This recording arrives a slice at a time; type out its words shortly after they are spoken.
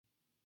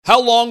How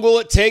long will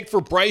it take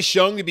for Bryce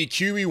Young to be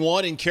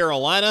QB1 in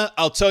Carolina?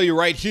 I'll tell you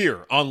right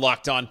here on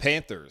Locked On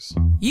Panthers.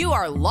 You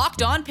are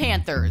Locked On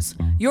Panthers,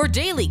 your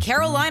daily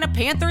Carolina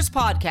Panthers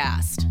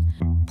podcast.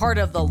 Part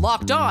of the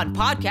Locked On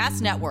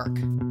Podcast Network.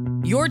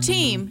 Your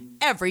team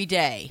every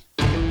day.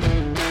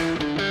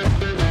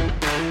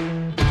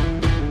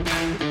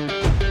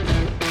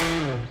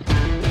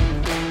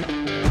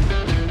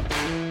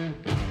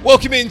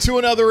 Welcome into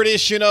another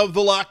edition of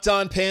the Locked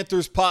On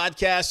Panthers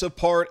podcast, a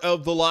part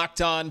of the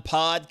Locked On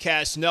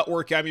Podcast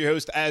Network. I'm your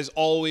host, as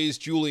always,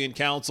 Julian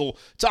Council,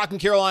 talking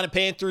Carolina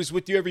Panthers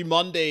with you every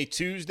Monday,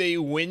 Tuesday,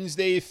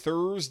 Wednesday,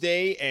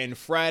 Thursday, and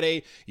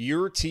Friday.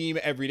 Your team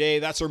every day.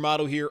 That's our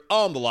motto here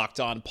on the Locked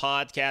On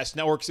Podcast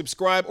Network.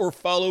 Subscribe or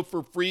follow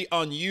for free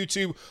on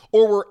YouTube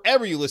or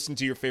wherever you listen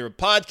to your favorite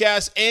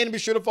podcasts. And be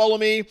sure to follow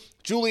me,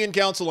 Julian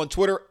Council, on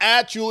Twitter,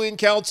 at Julian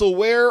Council,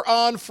 where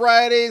on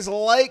Fridays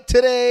like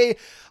today,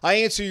 I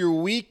answer your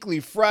weekly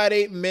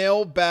Friday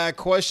mailbag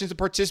questions. To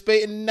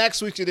participate in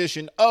next week's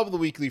edition of the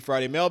weekly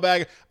Friday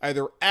mailbag,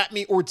 either at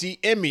me or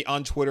DM me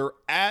on Twitter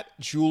at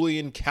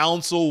Julian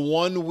Council.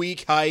 1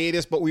 week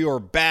hiatus, but we are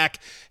back.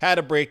 Had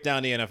to break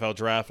down the NFL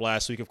draft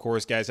last week, of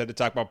course, guys. Had to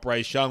talk about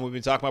Bryce Young. We've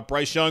been talking about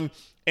Bryce Young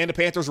and the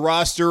Panthers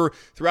roster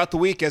throughout the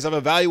week as I've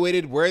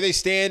evaluated where they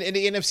stand in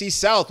the NFC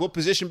South. What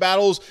position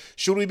battles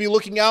should we be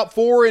looking out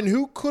for, and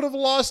who could have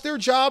lost their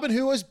job and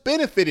who has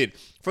benefited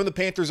from the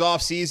Panthers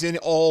offseason,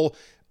 all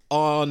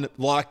on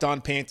Locked On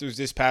Panthers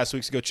this past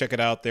week. So go check it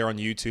out there on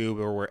YouTube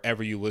or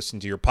wherever you listen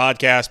to your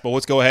podcast. But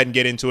let's go ahead and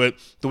get into it.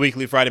 The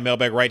weekly Friday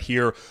mailbag right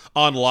here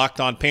on Locked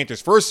On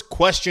Panthers. First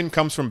question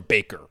comes from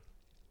Baker.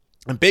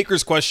 And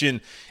Baker's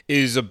question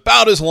is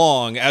about as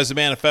long as the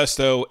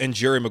manifesto and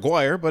Jerry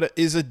Maguire, but it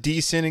is a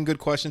decent and good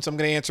question, so I'm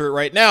going to answer it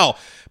right now.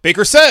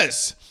 Baker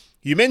says,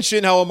 you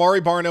mentioned how Amari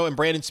Barno and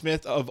Brandon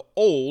Smith of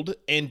old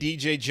and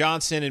DJ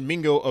Johnson and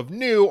Mingo of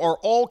new are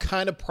all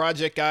kind of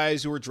project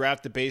guys who were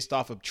drafted based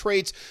off of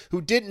traits who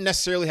didn't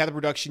necessarily have the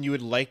production you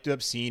would like to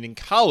have seen in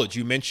college.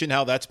 You mentioned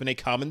how that's been a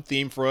common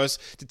theme for us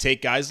to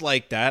take guys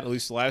like that, at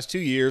least the last 2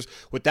 years.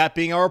 With that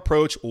being our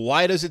approach,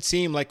 why does it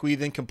seem like we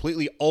then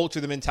completely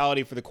alter the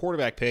mentality for the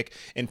quarterback pick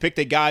and picked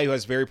a guy who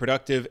has very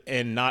productive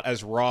and not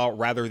as raw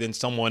rather than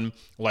someone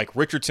like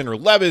Richardson or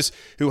Levis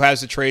who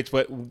has the traits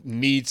but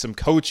needs some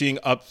coaching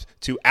up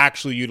to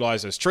actually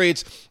utilize those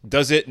traits?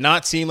 Does it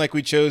not seem like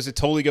we chose to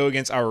totally go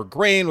against our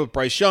grain with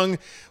Bryce Young?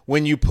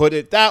 When you put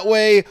it that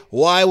way,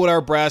 why would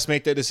our brass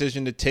make that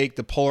decision to take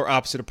the polar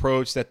opposite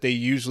approach that they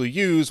usually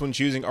use when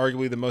choosing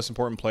arguably the most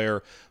important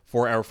player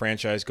for our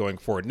franchise going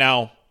forward?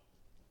 Now,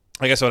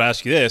 I guess I would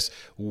ask you this.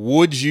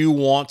 Would you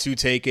want to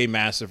take a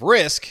massive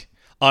risk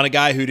on a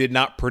guy who did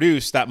not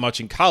produce that much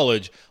in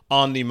college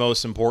on the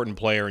most important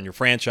player in your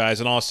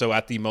franchise and also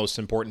at the most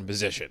important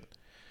position?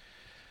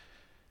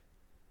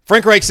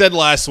 Frank Reich said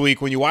last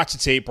week, when you watch the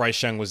tape,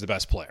 Bryce Young was the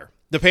best player.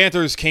 The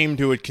Panthers came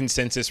to a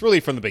consensus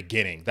really from the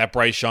beginning that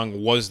Bryce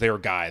Young was their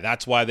guy.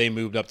 That's why they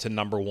moved up to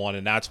number one,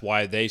 and that's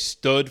why they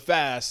stood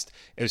fast.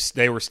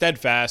 They were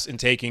steadfast in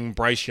taking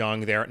Bryce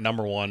Young there at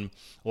number one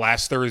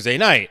last Thursday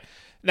night.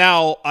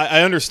 Now,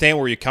 I understand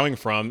where you're coming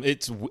from.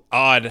 It's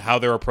odd how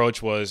their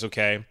approach was,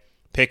 okay,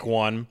 pick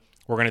one.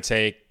 We're going to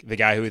take the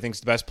guy who we think is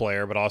the best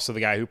player, but also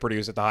the guy who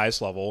produced at the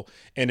highest level.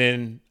 And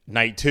then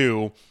night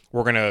two,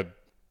 we're going to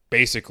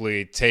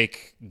basically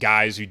take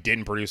guys who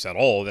didn't produce at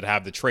all that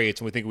have the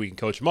traits and we think we can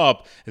coach them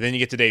up. And then you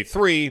get to day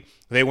three,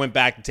 they went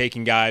back to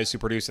taking guys who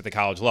produce at the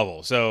college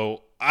level.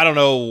 So I don't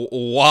know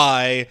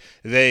why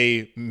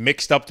they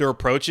mixed up their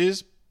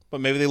approaches,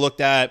 but maybe they looked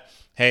at,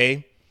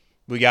 hey,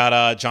 we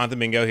got Jonathan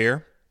Mingo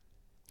here.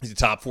 He's a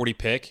top 40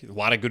 pick. A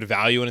lot of good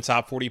value in a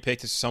top 40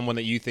 pick. This is someone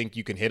that you think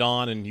you can hit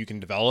on and you can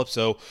develop.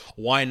 So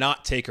why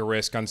not take a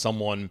risk on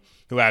someone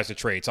who has the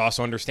traits?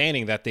 Also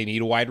understanding that they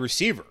need a wide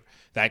receiver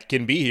that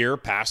can be here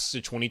past the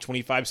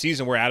 2025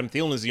 season, where Adam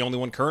Thielen is the only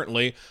one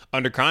currently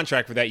under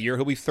contract for that year.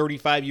 He'll be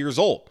 35 years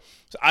old.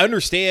 So I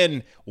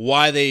understand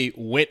why they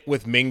went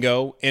with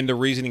Mingo and the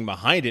reasoning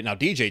behind it. Now,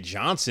 DJ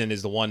Johnson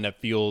is the one that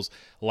feels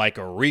like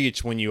a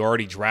reach when you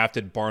already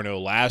drafted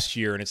Barno last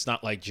year, and it's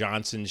not like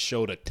Johnson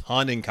showed a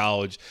ton in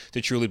college to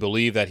truly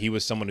believe that he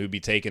was someone who'd be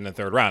taken in the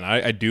third round.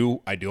 I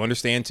do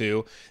understand,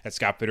 too, that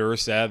Scott Fitterer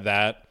said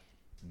that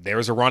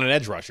there's a run at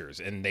edge rushers,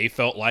 and they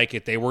felt like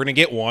if they were going to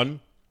get one,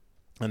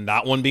 and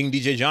that one being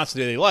DJ Johnson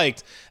that they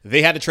liked,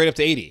 they had to trade up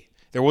to 80.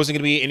 There wasn't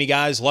going to be any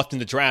guys left in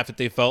the draft that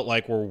they felt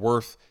like were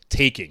worth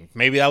taking.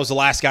 Maybe that was the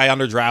last guy on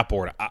their draft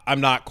board. I'm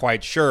not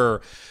quite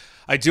sure.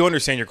 I do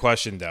understand your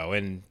question, though.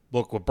 And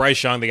look, with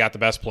Bryce Young, they got the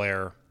best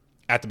player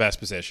at the best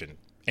position.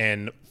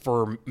 And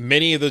for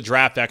many of the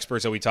draft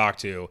experts that we talked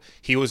to,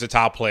 he was the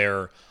top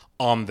player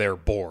on their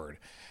board.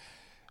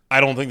 I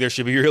don't think there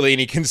should be really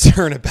any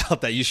concern about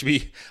that. You should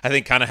be, I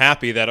think, kind of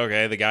happy that,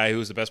 okay, the guy who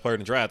was the best player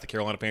in the draft, the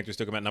Carolina Panthers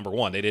took him at number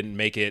one. They didn't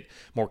make it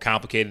more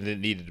complicated than it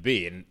needed to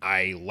be. And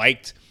I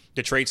liked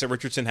the traits that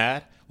Richardson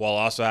had while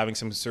also having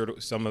some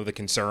of the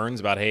concerns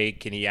about, hey,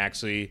 can he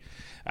actually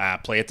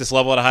play at this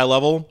level at a high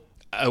level?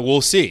 We'll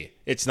see.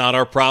 It's not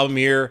our problem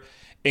here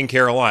in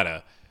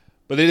Carolina.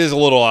 But it is a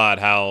little odd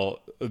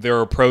how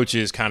their approach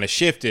is kind of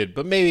shifted,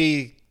 but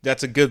maybe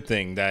that's a good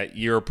thing that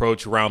your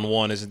approach round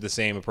 1 isn't the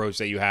same approach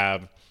that you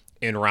have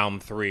in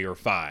round 3 or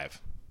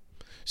 5.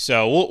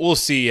 So we'll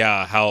see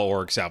how it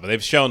works out. But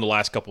they've shown the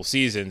last couple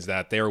seasons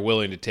that they're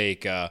willing to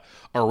take a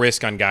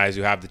risk on guys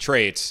who have the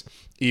traits,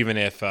 even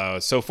if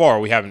so far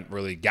we haven't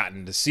really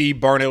gotten to see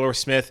Barnhill or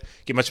Smith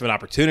get much of an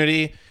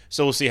opportunity.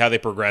 So we'll see how they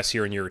progress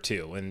here in year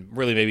 2. And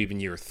really maybe even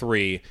year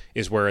 3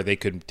 is where they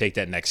could take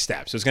that next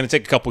step. So it's going to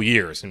take a couple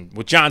years. And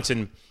with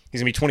Johnson,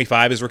 he's going to be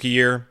 25 his rookie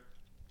year.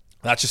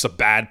 That's just a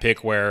bad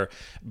pick where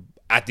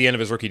at the end of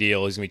his rookie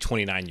deal, he's going to be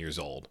 29 years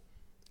old.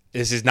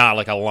 This is not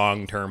like a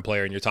long-term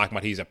player, and you're talking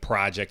about he's a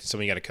project and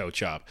something you got to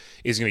coach up.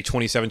 He's going to be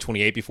 27,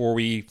 28 before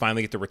we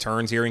finally get the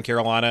returns here in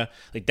Carolina.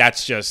 Like,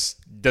 that's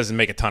just doesn't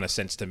make a ton of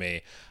sense to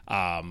me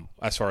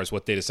as far as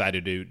what they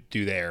decided to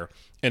do there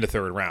in the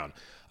 3rd round.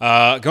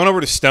 Going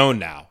over to Stone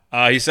now.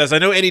 He says, I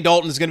know Andy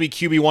Dalton is going to be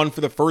QB1 for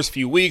the first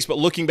few weeks, but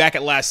looking back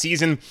at last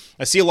season,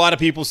 I see a lot of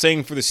people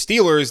saying for the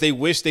Steelers, they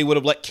wish they would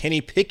have let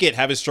Kenny Pickett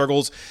have his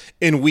struggles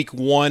in week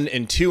 1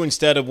 and 2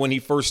 instead of when he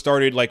first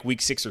started like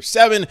week 6 or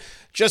 7.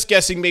 Just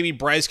guessing maybe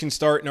Bryce can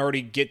start and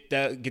already get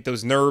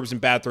those nerves and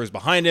bad throws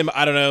behind him.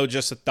 I don't know,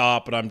 just a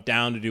thought, but I'm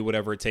down to do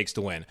whatever it takes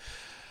to win.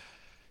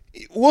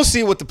 We'll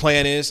see what the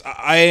plan is.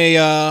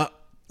 I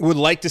would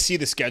like to see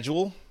the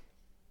schedule,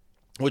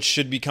 which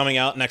should be coming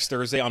out next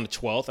Thursday on the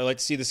 12th. I'd like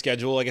to see the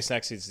schedule. I guess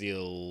next is the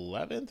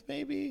 11th,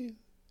 maybe?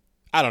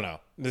 I don't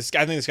know. I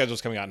think the schedule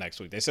is coming out next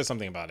week. They said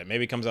something about it.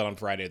 Maybe it comes out on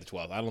Friday the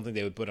 12th. I don't think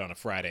they would put it on a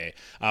Friday.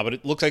 But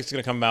it looks like it's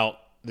going to come out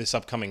this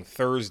upcoming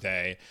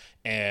Thursday.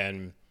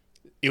 And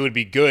it would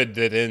be good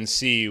to then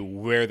see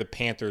where the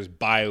Panthers'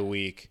 bye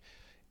week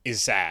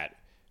is at.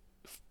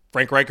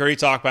 Frank Reich already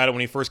talked about it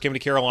when he first came to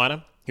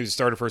Carolina. He was a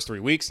starter first 3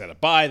 weeks, had a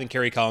bye, then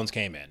Kerry Collins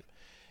came in.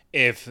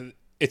 If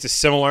it's a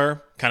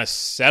similar kind of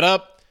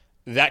setup,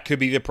 that could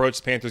be the approach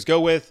the Panthers go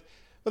with.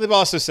 But they've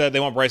also said they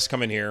want Bryce to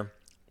come in here,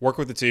 work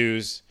with the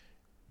twos,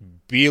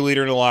 be a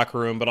leader in the locker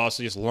room, but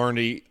also just learn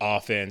the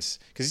offense.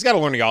 Because he's got to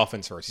learn the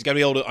offense first. He's got to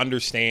be able to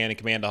understand and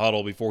command the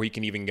huddle before he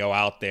can even go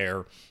out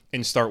there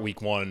and start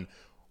week 1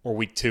 or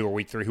week 2 or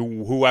week 3,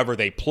 whoever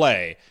they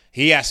play.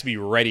 He has to be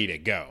ready to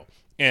go.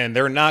 And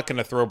they're not going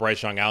to throw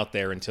Bryce Young out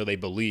there until they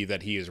believe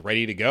that he is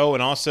ready to go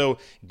and also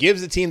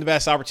gives the team the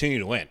best opportunity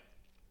to win.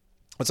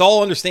 Let's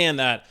all understand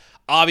that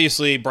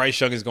obviously Bryce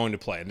Young is going to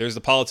play. And there's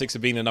the politics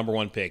of being the number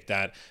 1 pick,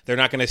 that they're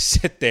not going to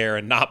sit there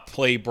and not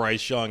play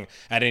Bryce Young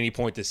at any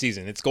point this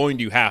season. It's going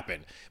to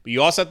happen. But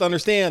you also have to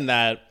understand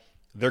that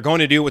they're going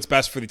to do what's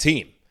best for the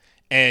team.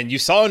 And you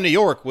saw in New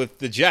York with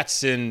the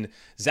Jets and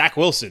Zach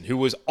Wilson, who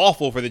was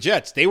awful for the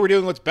Jets. They were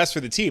doing what's best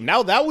for the team.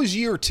 Now, that was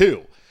year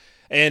 2.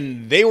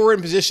 And they were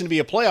in position to be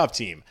a playoff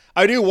team.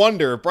 I do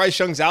wonder if Bryce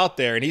Young's out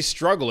there and he's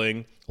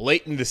struggling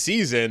late in the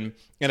season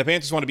and the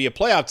Panthers want to be a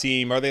playoff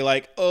team, are they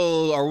like,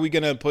 oh, are we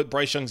going to put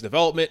Bryce Young's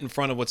development in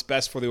front of what's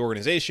best for the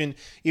organization,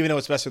 even though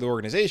what's best for the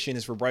organization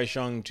is for Bryce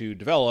Young to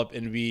develop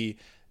and be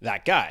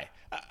that guy?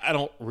 I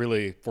don't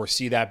really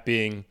foresee that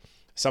being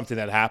something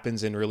that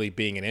happens and really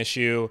being an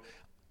issue.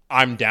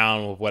 I'm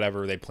down with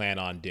whatever they plan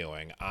on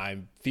doing. I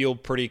feel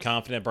pretty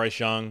confident Bryce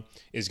Young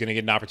is going to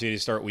get an opportunity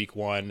to start week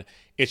 1.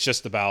 It's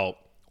just about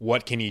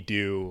what can he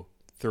do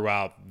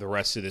throughout the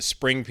rest of the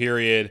spring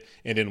period,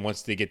 and then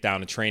once they get down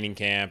to training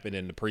camp and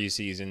in the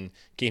preseason,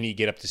 can he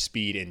get up to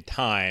speed in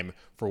time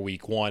for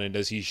week 1, and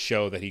does he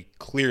show that he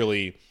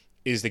clearly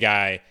is the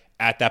guy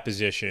at that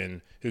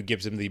position who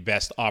gives him the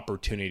best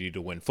opportunity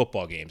to win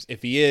football games?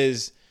 If he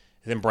is,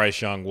 then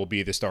Bryce Young will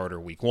be the starter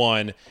week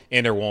 1,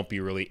 and there won't be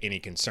really any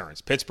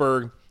concerns.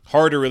 Pittsburgh,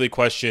 hard to really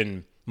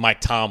question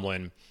Mike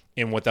Tomlin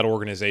and what that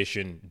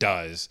organization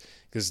does,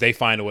 because they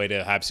find a way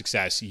to have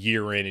success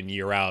year in and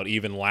year out,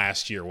 even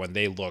last year when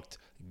they looked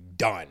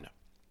done.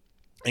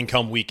 And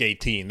come week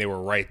 18, they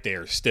were right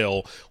there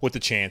still with the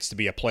chance to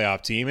be a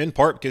playoff team, in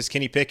part because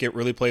Kenny Pickett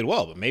really played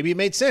well. But maybe it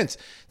made sense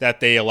that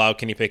they allowed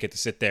Kenny Pickett to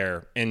sit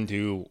there and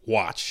to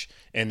watch.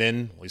 And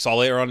then we saw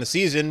later on in the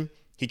season,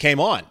 he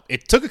came on.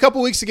 It took a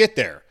couple weeks to get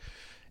there.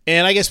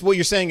 And I guess what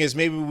you're saying is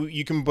maybe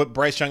you can put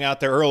Bryce Young out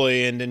there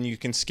early and then you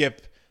can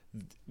skip.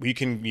 You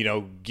can,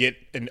 get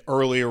an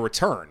earlier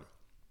return.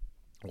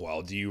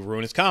 Well, do you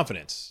ruin his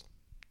confidence?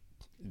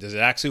 Does it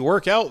actually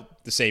work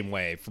out the same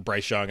way for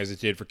Bryce Young as it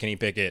did for Kenny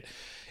Pickett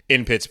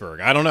in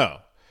Pittsburgh? I don't know.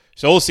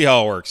 So we'll see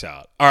how it works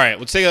out. All right,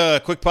 let's take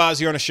a quick pause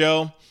here on the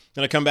show.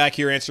 Going to come back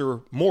here,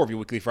 answer more of your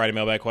weekly Friday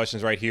mailbag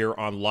questions right here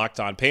on Locked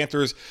On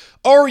Panthers.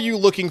 Are you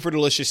looking for a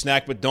delicious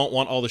snack but don't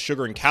want all the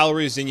sugar and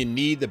calories? Then you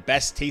need the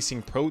best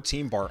tasting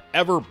protein bar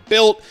ever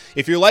built.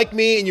 If you're like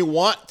me and you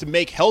want to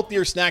make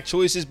healthier snack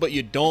choices but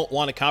you don't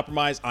want to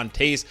compromise on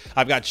taste,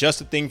 I've got just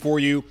the thing for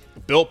you.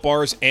 Built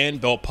Bars and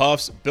Built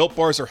Puffs. Built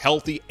Bars are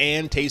healthy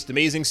and taste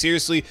amazing.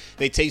 Seriously,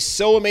 they taste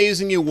so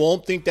amazing you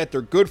won't think that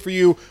they're good for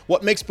you.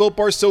 What makes Built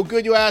Bars so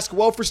good, you ask?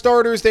 Well, for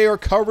starters, they are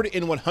covered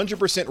in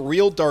 100%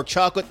 real dark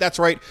chocolate. That's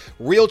right,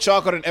 real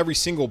chocolate in every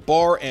single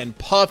bar and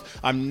puff.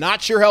 I'm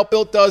not sure how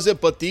Built does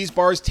it, but these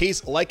bars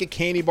taste like a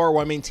candy bar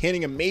while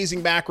maintaining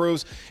amazing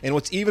macros. And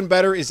what's even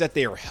better is that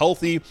they are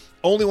healthy.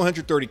 Only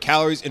 130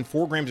 calories and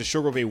 4 grams of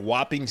sugar with a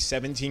whopping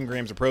 17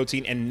 grams of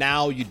protein. And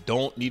now you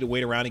don't need to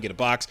wait around and get a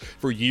box.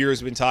 For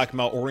years, we've been talking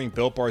about ordering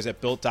Built Bars at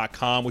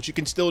Built.com, which you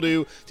can still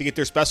do to get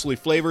their specialty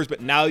flavors.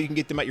 But now you can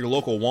get them at your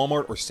local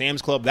Walmart or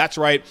Sam's Club. That's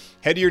right.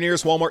 Head to your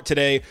nearest Walmart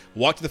today.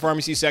 Walk to the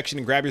pharmacy section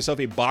and grab yourself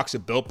a box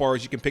of Built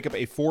Bars. You can pick up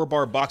a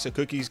 4-bar box of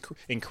cookies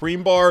and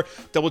cream bar,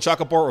 double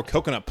chocolate bar, or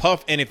coconut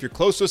puff. And if you're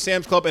close to a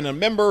Sam's Club and a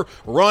member,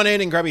 run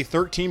in and grab a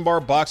 13-bar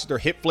box of their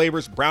hit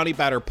flavors, Brownie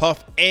Batter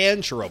Puff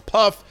and Churro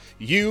Puff.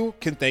 You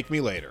can thank me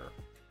later.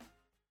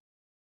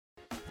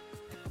 All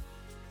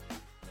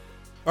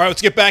right,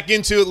 let's get back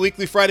into it.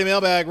 Weekly Friday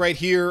mailbag right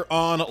here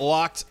on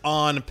Locked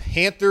On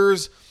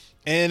Panthers.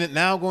 And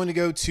now going to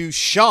go to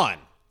Sean,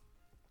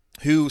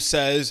 who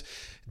says,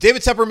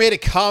 David Tepper made a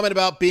comment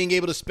about being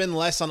able to spend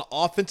less on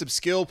offensive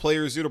skill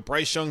players due to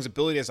Bryce Young's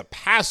ability as a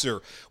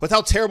passer. With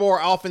how terrible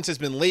our offense has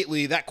been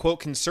lately, that quote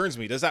concerns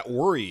me. Does that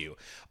worry you?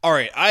 All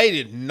right, I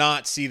did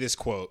not see this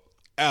quote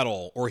at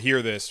all or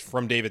hear this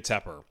from David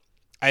Tepper.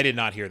 I did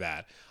not hear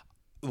that.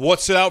 What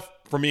stood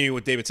out for me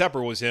with David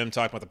Tepper was him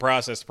talking about the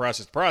process,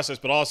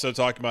 but also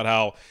talking about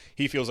how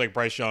he feels like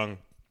Bryce Young,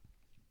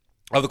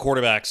 of the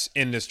quarterbacks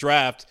in this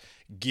draft,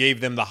 gave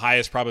them the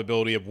highest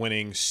probability of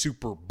winning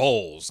Super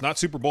Bowls. Not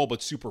Super Bowl,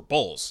 but Super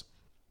Bowls.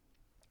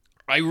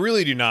 I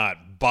really do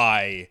not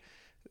buy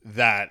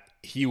that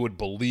he would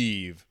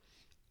believe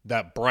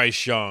that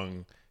Bryce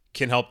Young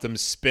can help them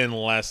spend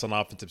less on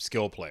offensive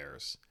skill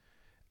players.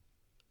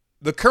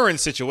 The current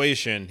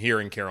situation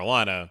here in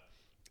Carolina,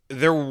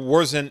 there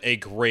wasn't a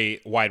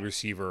great wide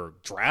receiver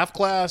draft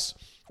class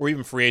or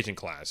even free agent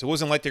class. It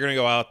wasn't like they're going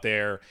to go out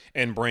there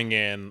and bring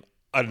in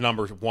a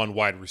number 1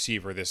 wide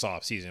receiver this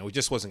offseason. It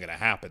just wasn't going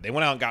to happen. They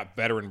went out and got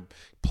veteran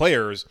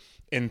players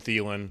in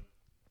Thielen,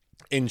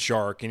 in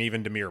Shark, and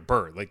even Damiere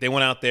Byrd. Like, they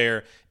went out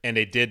there and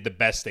they did the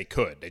best they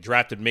could. They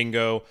drafted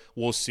Mingo.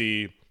 We'll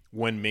see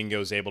when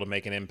Mingo's able to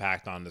make an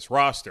impact on this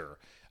roster.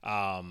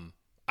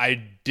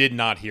 I did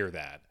not hear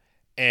that.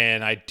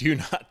 And I do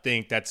not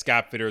think that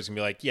Scott Fitter is going to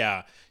be like,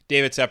 yeah,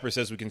 David Tepper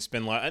says we can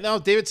spend a lot. No,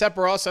 David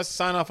Tepper also has to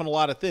sign off on a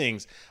lot of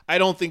things. I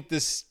don't think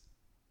this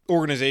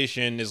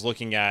organization is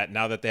looking at,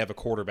 now that they have a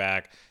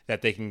quarterback,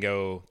 that they can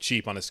go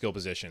cheap on the skill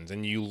positions.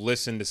 And you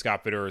listen to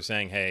Scott Fitter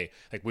saying, hey,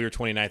 like, we were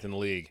 29th in the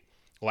league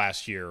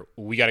last year.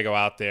 We got to go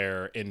out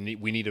there and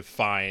we need to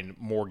find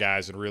more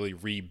guys and really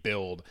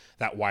rebuild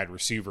that wide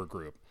receiver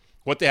group.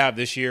 What they have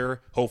this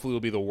year hopefully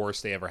will be the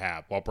worst they ever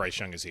have while Bryce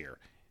Young is here.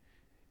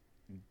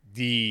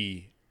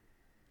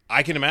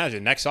 I can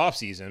imagine next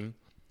offseason,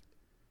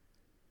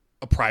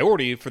 a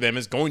priority for them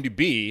is going to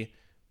be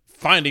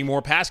finding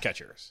more pass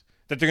catchers.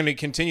 That they're going to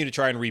continue to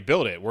try and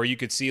rebuild it, where you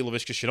could see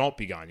Laviska Shenault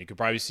be gone. You could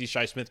probably see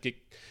Shi Smith get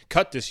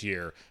cut this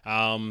year.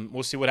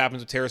 We'll see what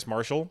happens with Terrace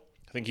Marshall.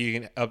 I think he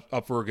can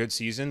up for a good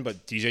season,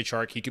 but DJ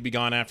Chark, he could be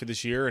gone after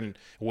this year, and it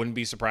wouldn't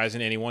be surprising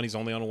to anyone. He's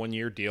only on a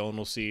 1-year deal, and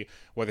we'll see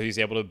whether he's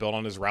able to build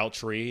on his route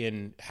tree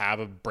and have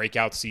a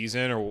breakout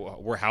season,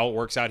 or how it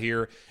works out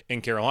here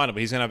in Carolina. But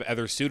he's going to have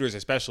other suitors,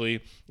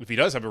 especially if he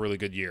does have a really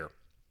good year.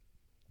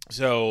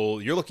 So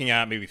you're looking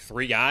at maybe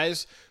 3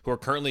 guys who are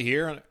currently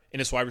here in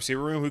this wide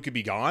receiver room who could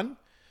be gone.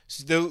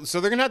 So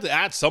they're going to have to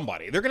add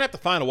somebody. They're going to have to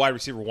find a wide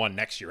receiver 1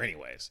 next year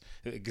anyways,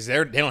 because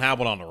they don't have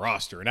one on the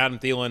roster. And Adam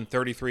Thielen,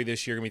 33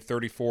 this year, going to be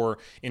 34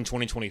 in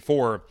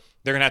 2024.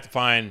 They're going to have to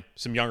find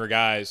some younger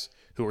guys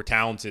who are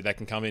talented that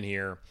can come in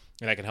here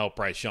and that can help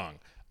Bryce Young.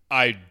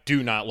 I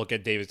do not look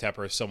at David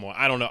Tepper as someone –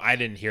 I don't know. I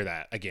didn't hear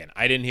that. Again,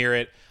 I didn't hear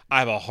it. I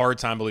have a hard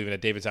time believing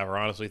that David Tepper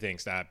honestly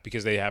thinks that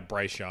because they have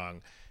Bryce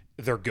Young,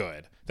 they're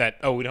good. That,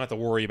 we don't have to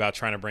worry about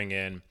trying to bring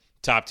in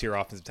top-tier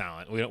offensive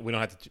talent. We don't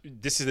have to.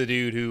 This is the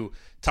dude who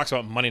talks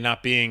about money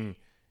not being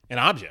an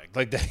object.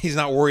 Like, he's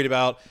not worried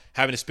about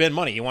having to spend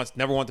money. He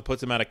never want to put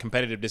them at a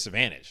competitive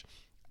disadvantage.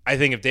 I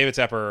think if David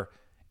Tepper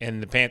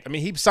and the Panthers, I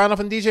mean, he signed off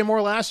on DJ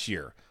Moore last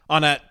year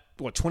on that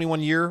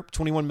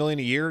 $21 million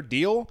a year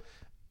deal.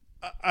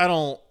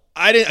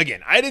 I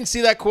didn't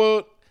see that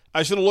quote.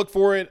 I should have looked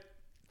for it.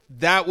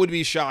 That would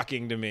be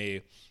shocking to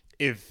me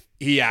if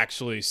he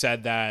actually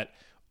said that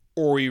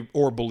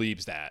or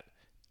believes that.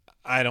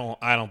 I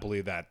don't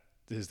believe that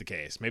is the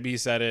case. Maybe he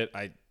said it.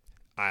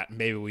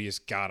 Maybe we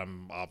just got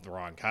him off the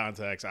wrong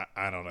context.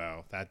 I don't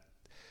know.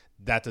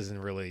 That doesn't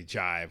really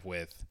jive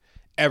with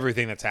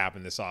everything that's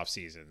happened this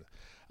offseason.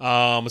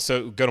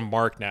 So go to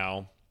Mark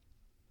now,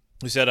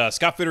 who said,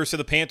 Scott Fitter said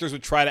the Panthers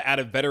would try to add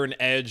a veteran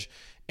edge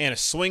and a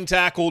swing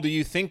tackle. Do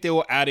you think they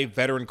will add a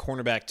veteran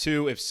cornerback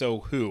too? If so,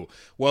 who?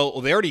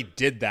 Well, they already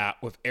did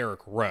that with Eric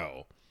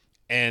Rowe.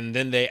 And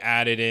then they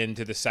added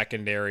into the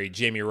secondary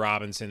Jamie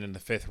Robinson in the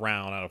 5th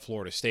round out of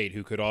Florida State,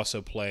 who could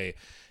also play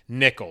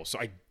nickel. So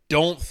I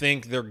don't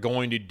think they're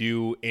going to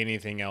do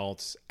anything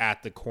else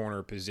at the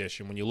corner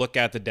position. When you look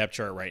at the depth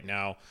chart right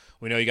now,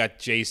 we know you got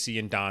JC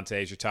and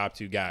Dante as your top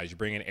 2 guys. You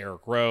bring in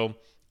Eric Rowe.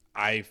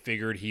 I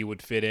figured he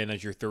would fit in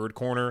as your 3rd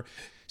corner.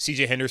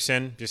 CJ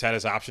Henderson just had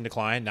his option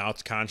decline. Now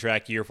it's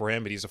contract year for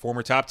him, but he's a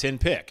former top 10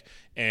 pick.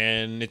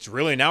 And it's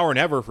really now or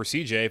never for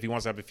CJ if he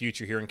wants to have a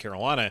future here in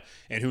Carolina.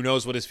 And who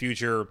knows what his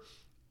future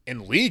in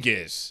the league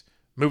is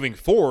moving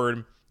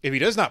forward if he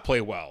does not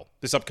play well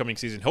this upcoming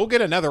season, he'll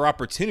get another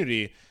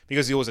opportunity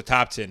because he was a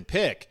top 10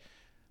 pick.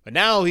 But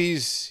now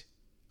he's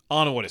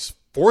on his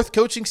fourth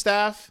coaching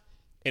staff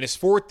in his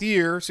fourth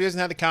year, so he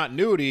hasn't had the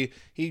continuity.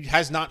 He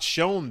has not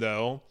shown,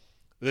 though,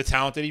 the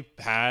talent that he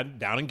had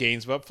down in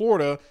Gainesville,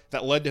 Florida,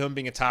 that led to him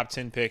being a top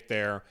 10 pick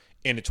there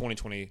in the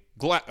 2020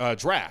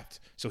 draft.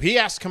 So he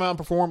has to come out and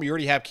perform. You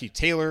already have Keith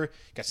Taylor,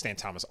 you got Stan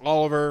Thomas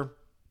Oliver.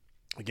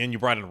 Again, you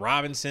brought in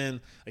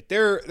Robinson. Like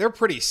they're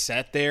pretty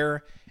set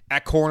there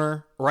at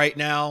corner right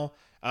now.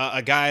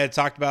 A guy I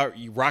talked about,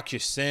 Rock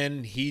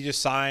Ya-Sin, he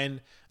just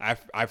signed.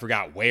 I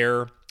forgot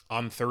where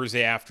on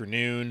Thursday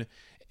afternoon.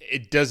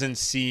 It doesn't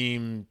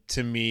seem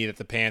to me that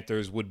the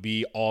Panthers would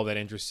be all that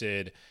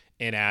interested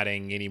in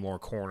adding any more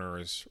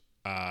corners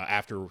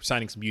after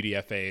signing some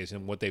UDFAs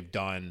and what they've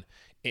done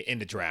in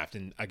the draft.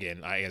 And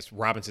again, I guess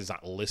Robinson's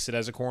not listed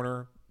as a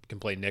corner. He can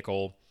play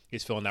nickel.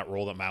 He's filling that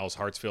role that Miles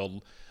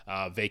Hartsfield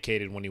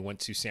vacated when he went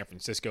to San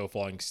Francisco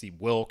following Steve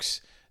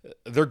Wilkes.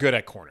 They're good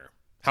at corner.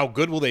 How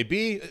good will they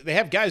be? They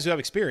have guys who have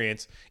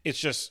experience. It's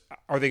just,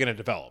 are they going to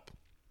develop?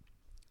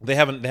 They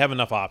have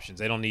enough options.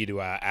 They don't need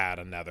to add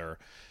another,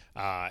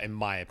 in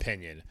my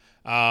opinion.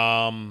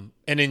 And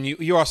then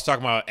you're also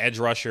talking about edge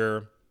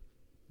rusher.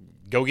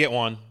 Go get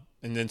one.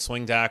 And then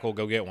swing tackle,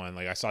 go get one.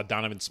 Like I saw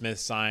Donovan Smith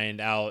signed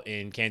out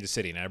in Kansas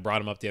City, and I brought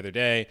him up the other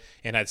day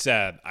and had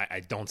said, I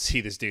don't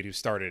see this dude who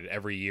started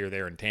every year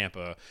there in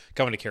Tampa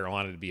coming to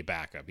Carolina to be a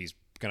backup. He's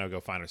going to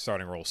go find a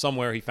starting role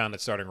somewhere. He found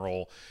that starting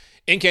role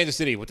in Kansas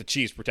City with the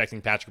Chiefs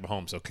protecting Patrick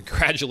Mahomes. So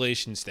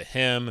congratulations to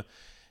him.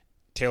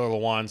 Taylor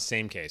Lewan,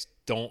 same case.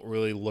 Don't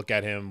really look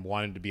at him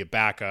wanting to be a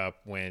backup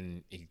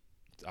when he's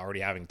already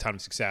having a ton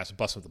of success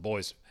busting with the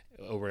boys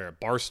over there at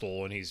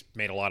Barstool, and he's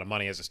made a lot of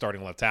money as a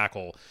starting left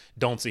tackle.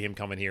 Don't see him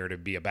coming here to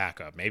be a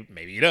backup.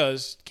 Maybe he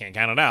does. Can't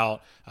count it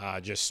out.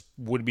 Just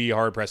would be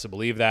hard-pressed to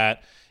believe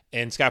that.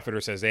 And Scott Fitter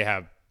says they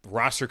have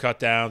roster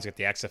cutdowns. You got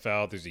the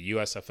XFL. There's the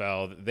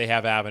USFL. They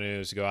have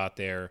avenues to go out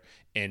there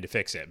and to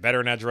fix it.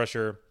 Veteran edge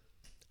rusher,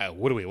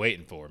 what are we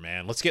waiting for,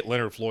 man? Let's get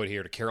Leonard Floyd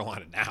here to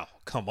Carolina now.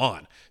 Come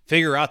on.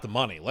 Figure out the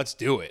money. Let's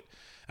do it.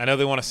 I know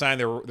they want to sign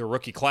their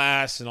rookie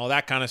class and all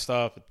that kind of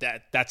stuff,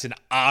 but that's an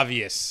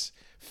obvious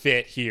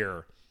fit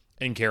here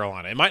in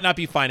Carolina. It might not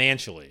be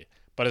financially,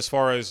 but as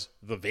far as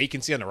the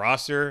vacancy on the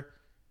roster,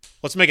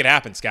 let's make it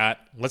happen, Scott.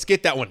 Let's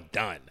get that one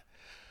done.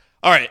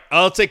 All right,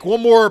 I'll take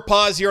one more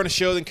pause here on the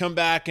show, then come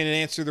back and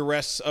answer the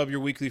rest of your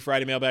weekly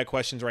Friday mailbag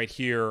questions right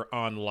here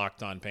on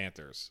Locked On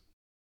Panthers.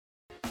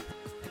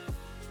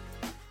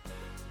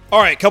 All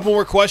right, couple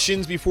more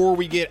questions before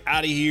we get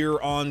out of here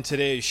on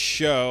today's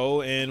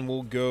show, and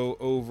we'll go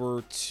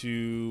over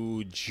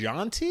to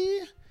Jonty.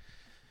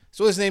 That's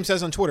what his name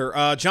says on Twitter.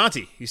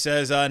 Jonty, he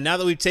says, now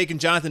that we've taken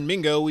Jonathan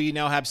Mingo, we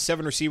now have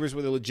 7 receivers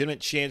with a legitimate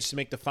chance to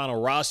make the final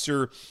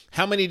roster.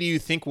 How many do you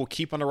think we'll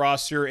keep on the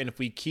roster? And if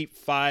we keep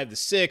 5 to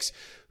 6,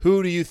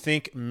 who do you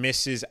think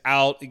misses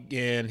out?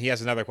 Again, he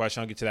has another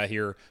question. I'll get to that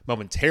here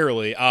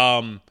momentarily.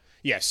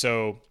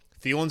 So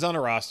Thielen's on the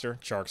roster.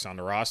 Chark's on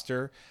the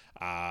roster.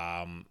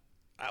 I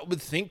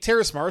would think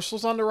Terrace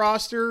Marshall's on the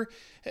roster.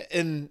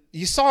 And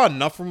you saw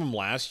enough from him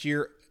last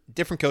year.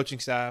 Different coaching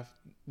staff.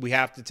 We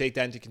have to take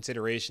that into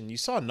consideration. You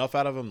saw enough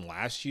out of him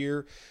last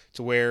year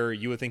to where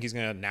you would think he's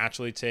going to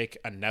naturally take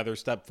another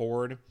step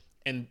forward.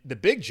 And the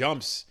big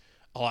jumps,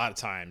 a lot of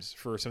times,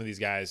 for some of these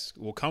guys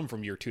will come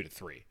from year 2 to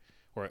 3.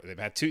 Where they've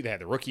had two. They had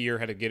the rookie year,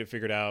 had to get it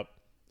figured out.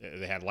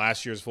 They had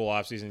last year's full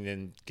offseason and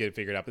didn't get it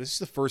figured out. But this is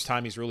the first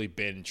time he's really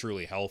been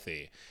truly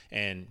healthy.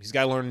 And he's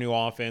got to learn a new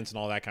offense and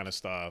all that kind of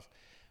stuff.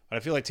 But I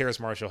feel like Terrace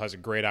Marshall has a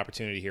great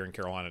opportunity here in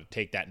Carolina to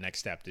take that next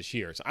step this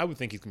year. So I would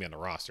think he's going to be on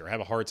the roster. I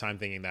have a hard time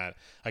thinking that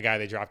a guy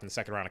they dropped in the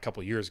second round a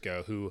couple years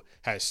ago who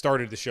has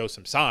started to show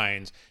some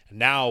signs, and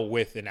now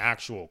with an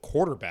actual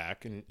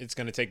quarterback, and it's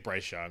going to take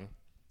Bryce Young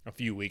a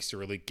few weeks to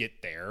really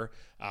get there,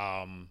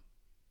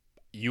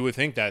 you would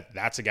think that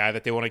that's a guy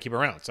that they want to keep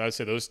around. So I would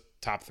say those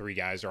top 3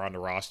 guys are on the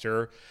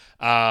roster.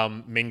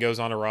 Mingo's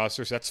on the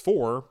roster, so that's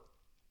 4.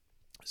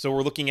 So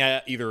we're looking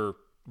at either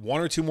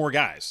 1 or 2 more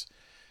guys.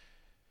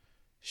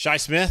 Shi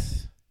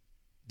Smith,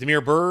 Damiere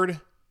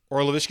Byrd, or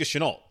Laviska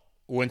Shenault.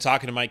 When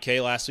talking to Mike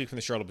Kay last week from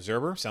the Charlotte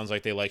Observer, sounds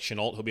like they like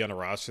Shenault. He'll be on the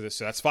roster,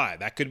 so that's 5.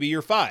 That could be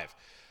your 5.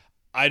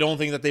 I don't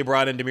think that they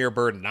brought in Damiere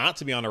Byrd not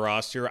to be on the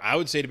roster. I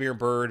would say Damiere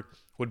Byrd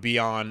would be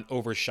on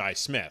over Shi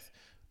Smith,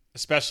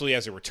 especially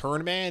as a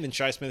return man. And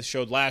Shi Smith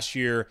showed last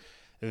year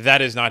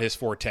that is not his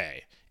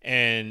forte.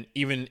 And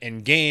even in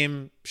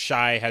game,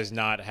 Shi has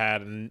not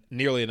had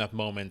nearly enough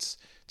moments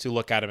to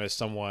look at him as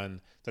someone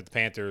that the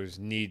Panthers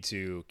need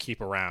to keep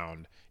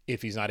around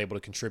if he's not able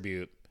to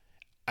contribute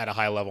at a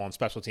high level on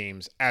special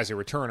teams as a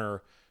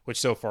returner, which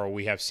so far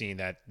we have seen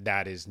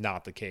that is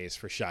not the case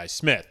for Shi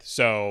Smith.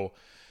 So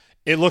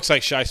it looks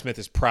like Shi Smith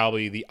is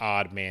probably the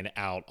odd man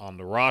out on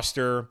the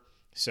roster.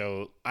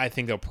 So I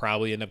think they'll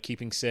probably end up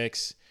keeping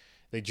 6.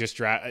 They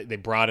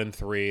brought in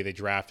 3. They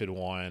drafted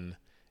 1.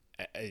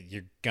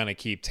 You're going to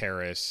keep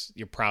Terrace.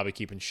 You're probably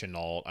keeping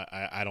Shenault.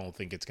 I don't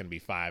think it's going to be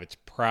 5. It's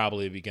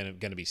probably going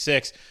to be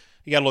 6.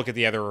 You got to look at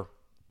the other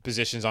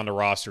positions on the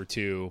roster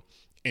too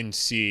and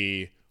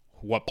see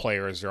what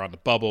players are on the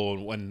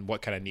bubble and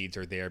what kind of needs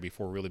are there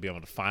before really being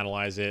able to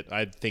finalize it.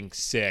 I think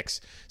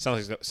 6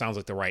 sounds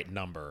like the right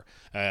number.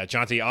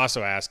 Jonty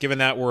also asked, given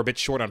that we're a bit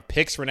short on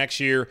picks for next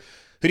year,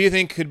 who do you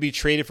think could be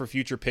traded for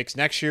future picks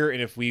next year?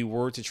 And if we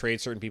were to trade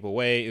certain people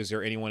away, is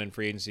there anyone in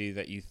free agency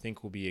that you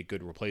think will be a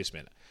good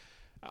replacement?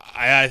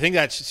 I think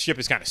that ship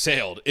has kind of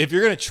sailed. If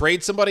you're going to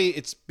trade somebody,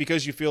 it's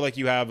because you feel like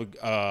you have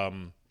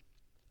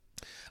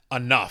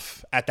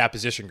enough at that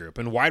position group.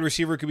 And wide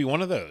receiver could be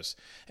one of those.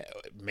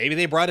 Maybe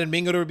they brought in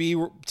Mingo to be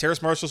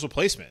Terrace Marshall's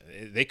replacement.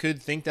 They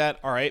could think that,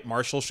 all right,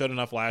 Marshall showed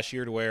enough last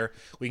year to where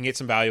we can get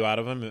some value out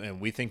of him,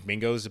 and we think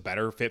Mingo's a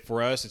better fit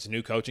for us. It's a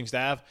new coaching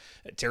staff.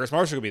 Terrace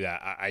Marshall could be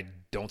that. I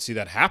don't see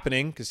that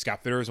happening because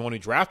Scott Fitter is the one who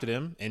drafted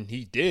him, and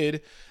he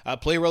did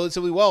play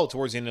relatively well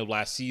towards the end of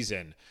last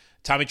season.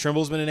 Tommy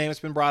Trimble's been a name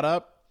that's been brought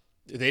up.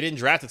 They didn't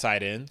draft a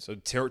tight end, so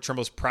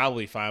Trimble's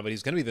probably fine, but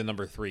he's going to be the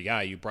number 3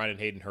 guy. You brought in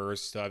Hayden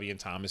Hurst, Ian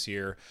Thomas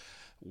here.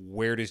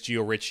 Where does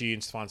Gio Ritchie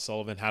and Stephon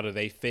Sullivan, how do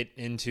they fit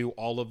into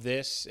all of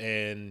this?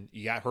 And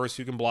you got Hurst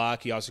who can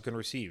block. He also can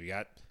receive. You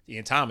got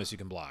Ian Thomas who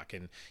can block.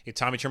 And if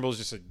Tommy Trimble is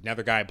just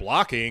another guy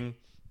blocking,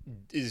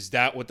 is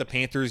that what the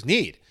Panthers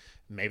need?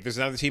 Maybe there's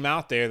another team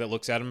out there that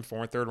looks at him,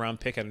 4th and 3rd round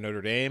pick out of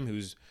Notre Dame,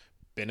 who's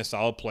been a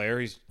solid player.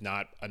 He's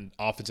not an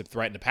offensive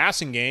threat in the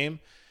passing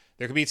game.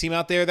 There could be a team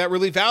out there that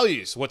really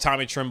values what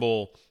Tommy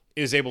Trimble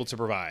is able to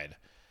provide.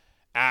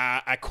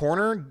 At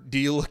corner, do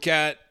you look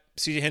at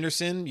C.J.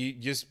 Henderson? You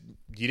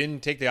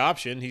didn't take the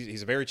option.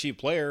 He's a very cheap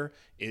player.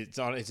 It's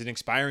an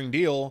expiring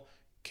deal.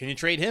 Can you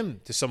trade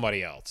him to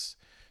somebody else?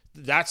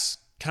 That's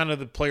kind of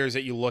the players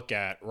that you look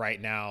at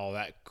right now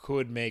that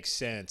could make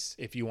sense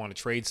if you want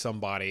to trade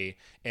somebody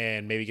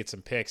and maybe get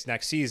some picks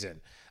next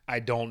season. I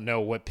don't know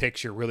what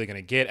picks you're really going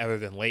to get other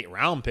than late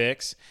round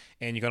picks,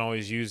 and you can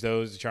always use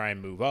those to try and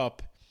move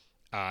up.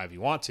 If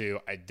you want to.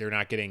 They're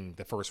not getting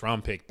the 1st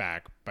round pick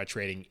back by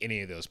trading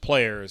any of those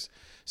players.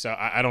 So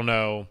I don't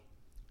know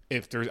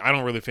if I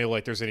don't really feel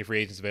like there's any free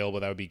agents available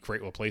that would be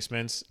great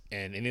replacements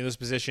in any of those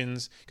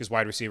positions because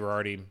wide receiver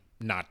already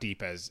not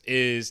deep as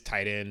is.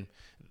 Tight end,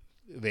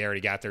 they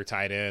already got their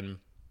tight end.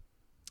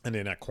 And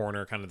then at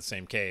corner, kind of the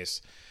same case.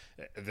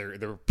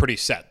 They're pretty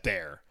set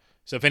there.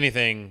 So if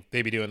anything,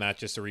 they'd be doing that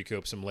just to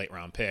recoup some late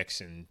round picks.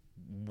 And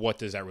what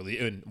does that really?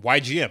 And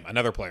YGM,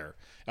 another player,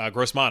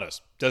 Gross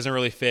Matos, doesn't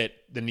really fit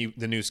the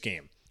new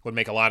scheme. Would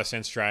make a lot of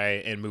sense to try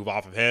and move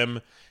off of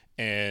him,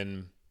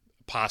 and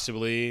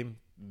possibly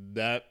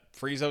that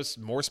frees us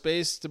more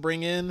space to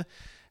bring in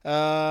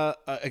a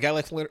guy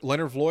like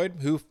Leonard Floyd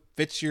who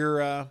fits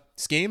your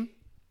scheme.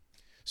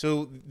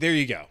 So there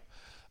you go.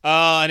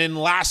 And then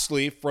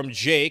lastly, from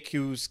Jake,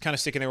 who's kind of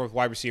sticking there with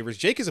wide receivers.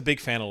 Jake is a big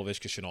fan of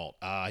Laviska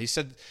Shenault.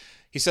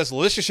 He says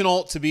Laviska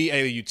Shenault to be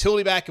a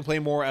utility back and play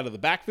more out of the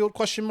backfield,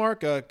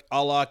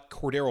 a la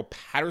Cordero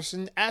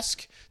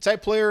Patterson-esque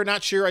type player.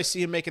 Not sure I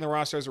see him making the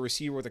roster as a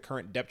receiver with the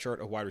current depth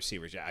chart of wide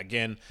receivers. Yeah,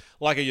 again,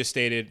 like I just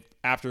stated,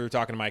 after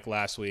talking to Mike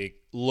last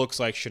week, looks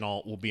like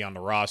Shenault will be on the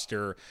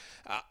roster.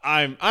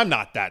 I'm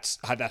not that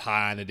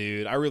high on the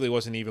dude. I really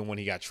wasn't even when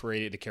he got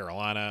traded to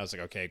Carolina. I was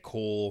like, okay,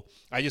 cool.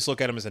 I just look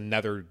at him as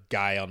another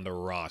guy on the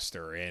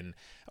roster. And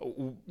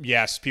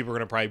yes, people are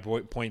going to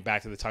probably point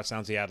back to the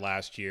touchdowns he had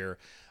last year.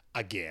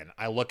 Again,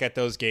 I look at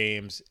those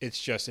games,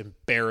 it's just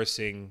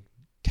embarrassing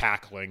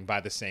tackling by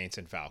the Saints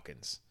and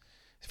Falcons.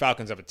 The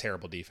Falcons have a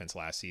terrible defense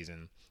last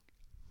season.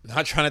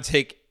 Not trying to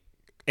take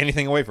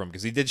anything away from him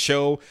because he did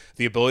show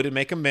the ability to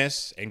make a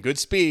miss and good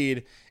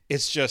speed.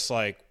 It's just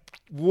like,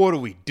 what are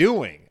we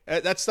doing?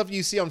 That's stuff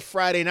you see on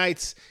Friday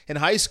nights in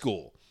high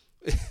school.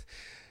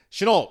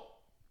 Shenault,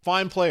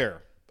 fine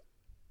player.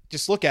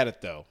 Just look at it,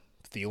 though.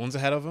 Thielen's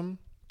ahead of him.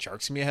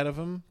 Chark's going to be ahead of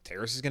him.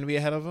 Terrace is going to be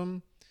ahead of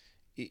him.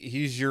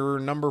 He's your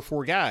number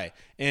 4 guy.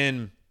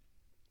 And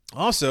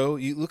also,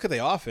 you look at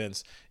the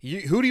offense.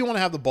 Who do you want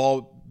to have the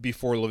ball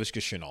before Laviska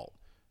Shenault?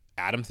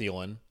 Adam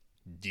Thielen,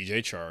 DJ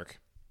Chark,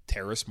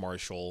 Terrace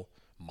Marshall,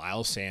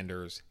 Miles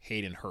Sanders,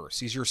 Hayden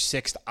Hurst. He's your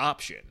 6th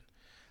option.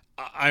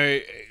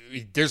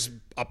 There's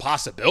a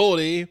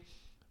possibility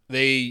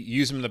they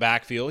use him in the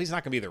backfield. He's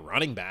not going to be the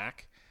running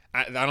back.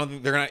 I don't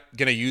think they're not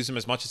going to use him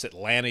as much as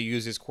Atlanta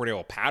uses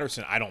Cordero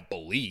Patterson. I don't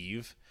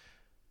believe.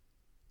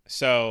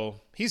 So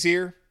he's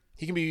here.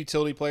 He can be a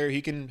utility player.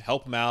 He can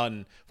help him out.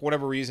 And for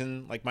whatever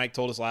reason, like Mike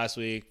told us last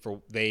week,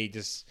 they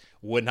just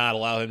would not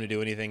allow him to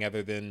do anything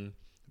other than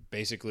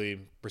basically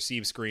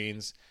receive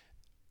screens.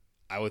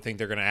 I would think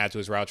they're going to add to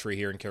his route tree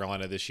here in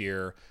Carolina this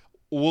year.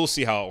 We'll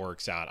see how it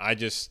works out. I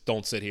just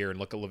don't sit here and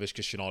look at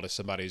Laviska Shenault as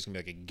somebody who's going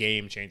to be like a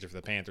game changer for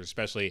the Panthers,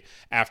 especially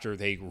after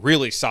they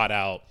really sought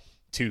out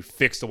to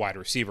fix the wide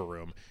receiver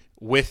room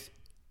with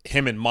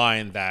him in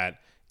mind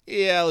that,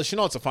 yeah,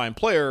 Shenault's a fine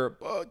player.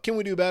 Can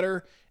we do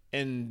better?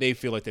 And they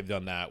feel like they've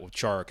done that with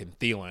Chark and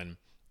Thielen,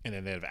 and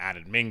then they've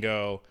added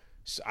Mingo.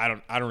 So I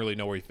don't really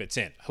know where he fits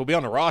in. He'll be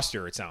on the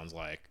roster, it sounds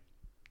like.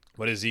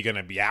 But is he going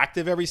to be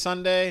active every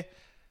Sunday?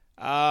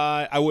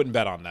 I wouldn't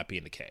bet on that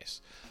being the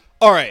case.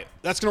 All right,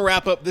 that's going to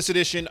wrap up this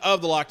edition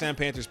of the Locked On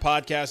Panthers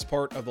podcast,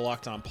 part of the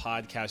Locked On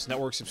Podcast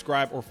Network.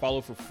 Subscribe or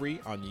follow for free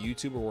on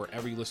YouTube or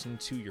wherever you listen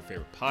to your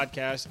favorite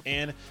podcast.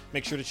 And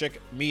make sure to check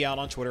me out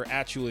on Twitter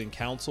at Julian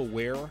Council,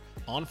 where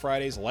on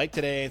Fridays, like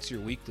today, I answer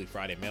your weekly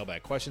Friday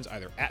mailbag questions,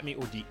 either at me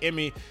or DM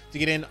me, to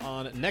get in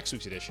on next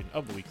week's edition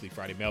of the weekly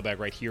Friday mailbag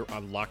right here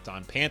on Locked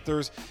On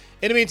Panthers.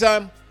 In the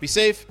meantime, be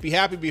safe, be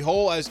happy, be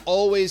whole. As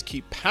always,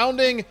 keep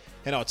pounding.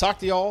 And I'll talk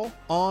to y'all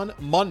on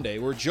Monday,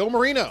 where Joe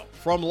Marino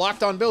from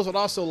Locked On Bills, but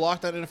also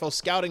Locked On NFL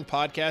Scouting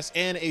Podcast,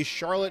 and a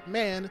Charlotte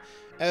man,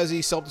 as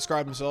he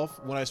self-described himself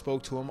when I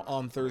spoke to him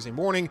on Thursday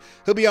morning.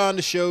 He'll be on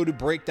the show to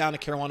break down the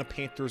Carolina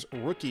Panthers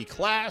rookie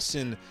class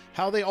and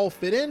how they all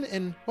fit in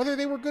and whether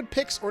they were good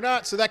picks or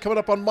not. So that coming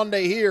up on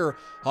Monday here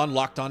on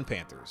Locked On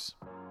Panthers.